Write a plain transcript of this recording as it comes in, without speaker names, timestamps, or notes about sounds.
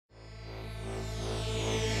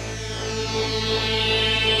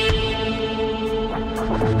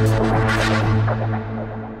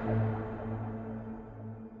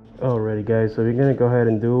guys, so we're gonna go ahead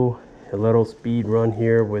and do a little speed run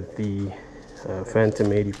here with the Phantom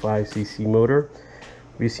 85cc motor.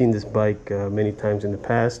 We've seen this bike many times in the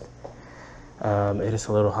past. It is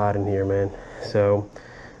a little hot in here, man, so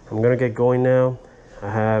I'm gonna get going now. I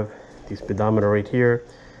have the speedometer right here.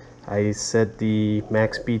 I set the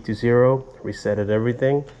max speed to 0, resetted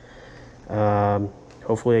everything.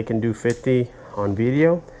 Hopefully I can do 50 on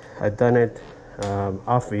video. I've done it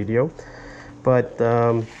off video, but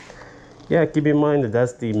yeah, keep in mind that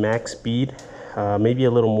that's the max speed, maybe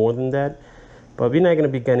a little more than that, but we're not going to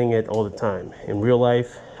be getting it all the time. In real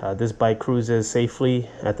life, this bike cruises safely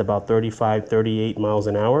at about 35-38 miles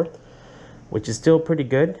an hour, which is still pretty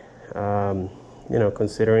good, you know,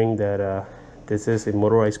 considering that this is a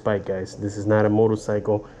motorized bike, guys. This is not a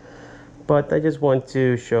motorcycle, but I just want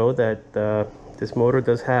to show that this motor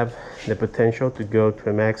does have the potential to go to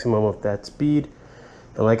a maximum of that speed.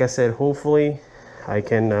 And like I said, hopefully I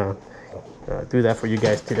can do that for you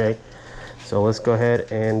guys today. So let's go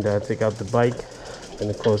ahead and take out the bike. I'm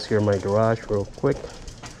gonna close here my garage real quick.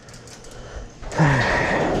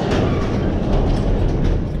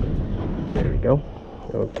 There we go.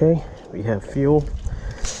 Okay, we have fuel,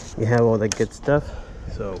 we have all that good stuff.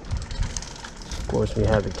 So of course we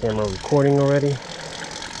have the camera recording already.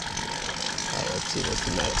 Let's see what's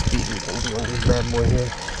the max speed we can do on this bad boy here.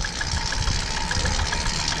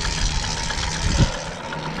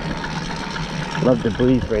 Love the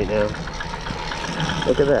breeze right now.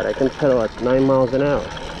 Look at that, I can pedal at 9 miles an hour.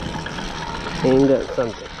 Ain't that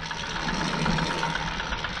something?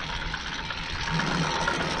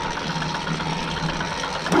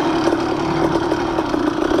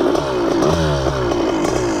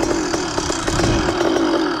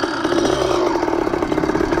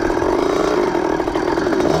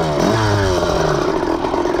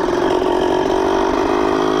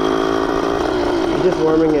 I'm just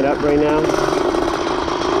warming it up right now.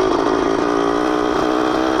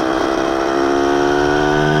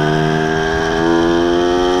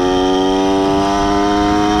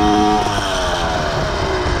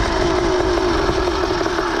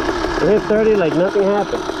 I hit 30 like nothing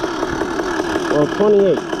happened. Well,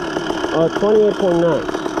 28.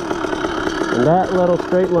 28.9. And that little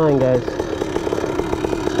straight line, guys.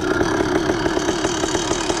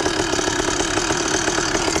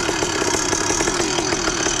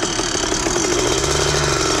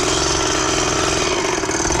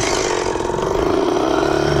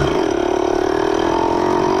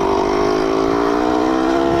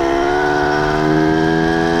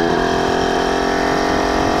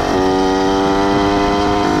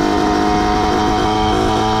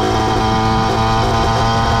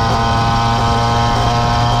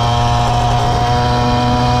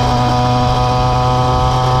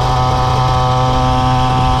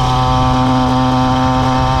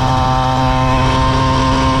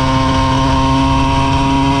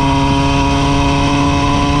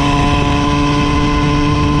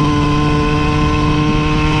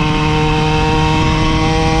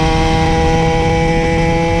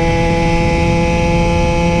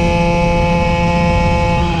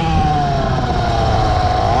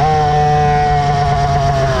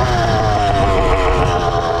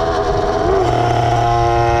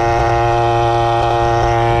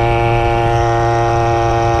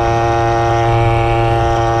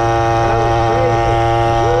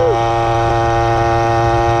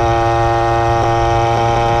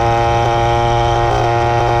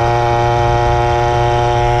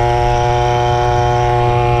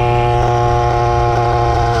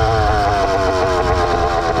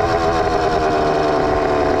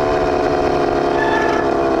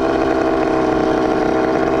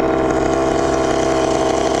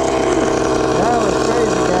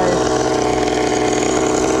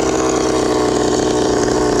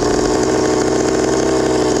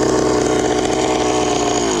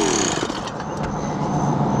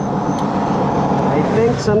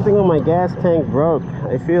 Something on my gas tank broke.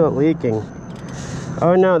 I feel it leaking.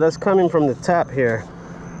 Oh no, that's coming from the tap here.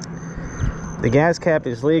 The gas cap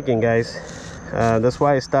is leaking, guys. That's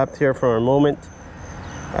why I stopped here for a moment.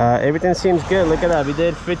 Everything seems good. Look at that, we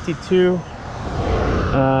did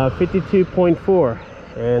 52.4,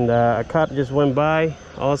 and a cop just went by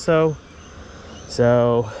also.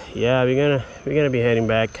 So yeah, we're gonna be heading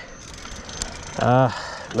back.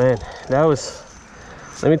 Man, that was,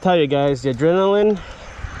 let me tell you guys, the adrenaline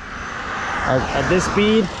at this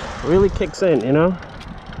speed really kicks in, you know,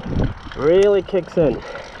 really kicks in.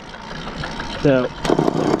 So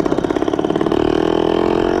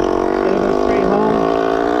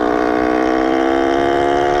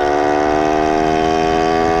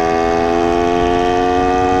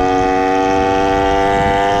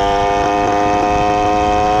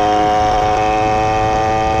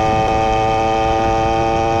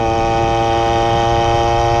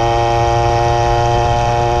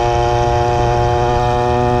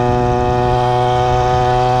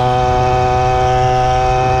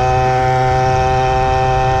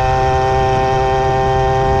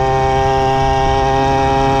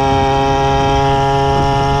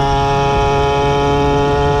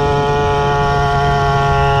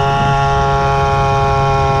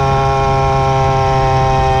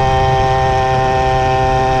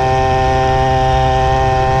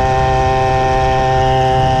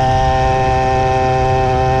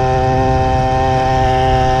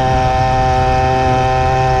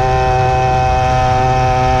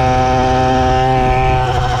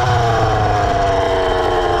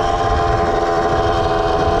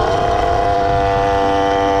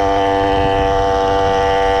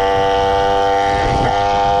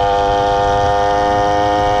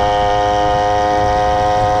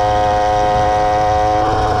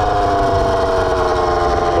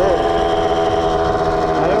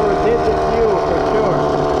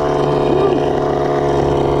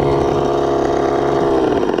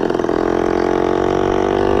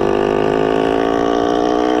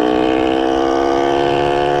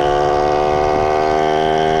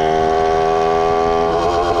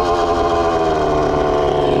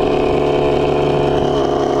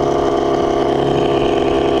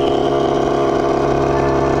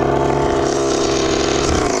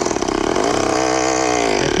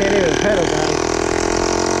pedal, guys.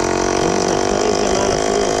 This is a crazy amount of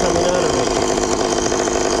fuel coming out of it.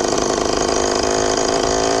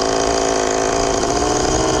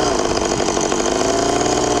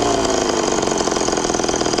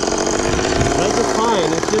 Brakes are fine,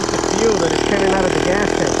 it's just the fuel that is coming out of the gas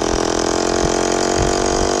tank.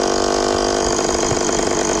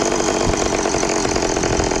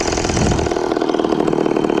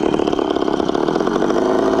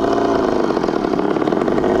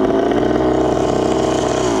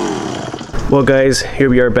 Well guys, here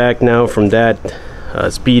we are back now from that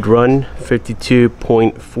speed run,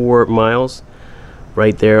 52.4 miles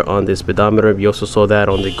right there on the speedometer. We also saw that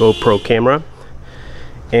on the GoPro camera.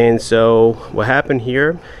 And so what happened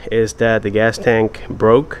here is that the gas tank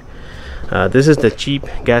broke. This is the cheap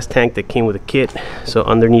gas tank that came with a kit. So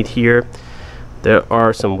underneath here there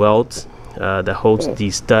are some welds that holds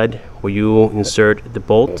the stud where you insert the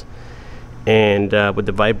bolt. And with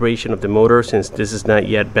the vibration of the motor, since this is not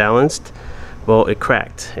yet balanced, well, it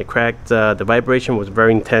cracked. The vibration was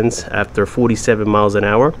very intense after 47 miles an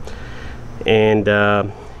hour. And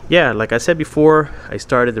yeah, like I said before, I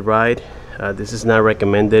started the ride. This is not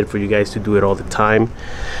recommended for you guys to do it all the time,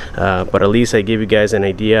 but at least I gave you guys an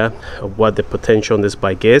idea of what the potential on this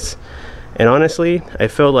bike is. And honestly, I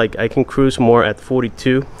felt like I can cruise more at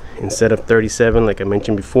 42 instead of 37 like I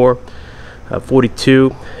mentioned before.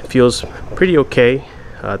 42 feels pretty okay.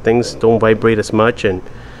 Things don't vibrate as much, and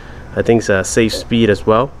I think it's a safe speed as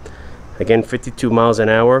well. Again, 52 miles an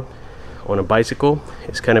hour on a bicycle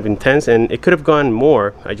is kind of intense, and it could have gone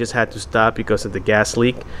more. I just had to stop because of the gas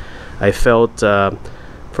leak. I felt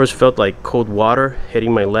first felt like cold water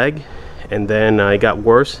hitting my leg, and then it got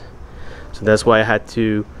worse, so that's why I had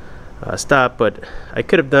to stop. But I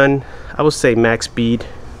could have done, I would say, max speed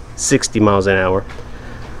 60 miles an hour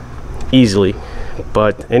easily.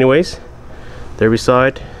 But anyways, there we saw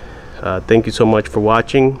it. Thank you so much for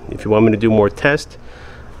watching. If you want me to do more tests,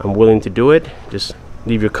 I'm willing to do it. Just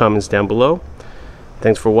leave your comments down below.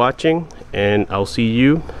 Thanks for watching, and I'll see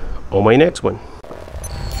you on my next one.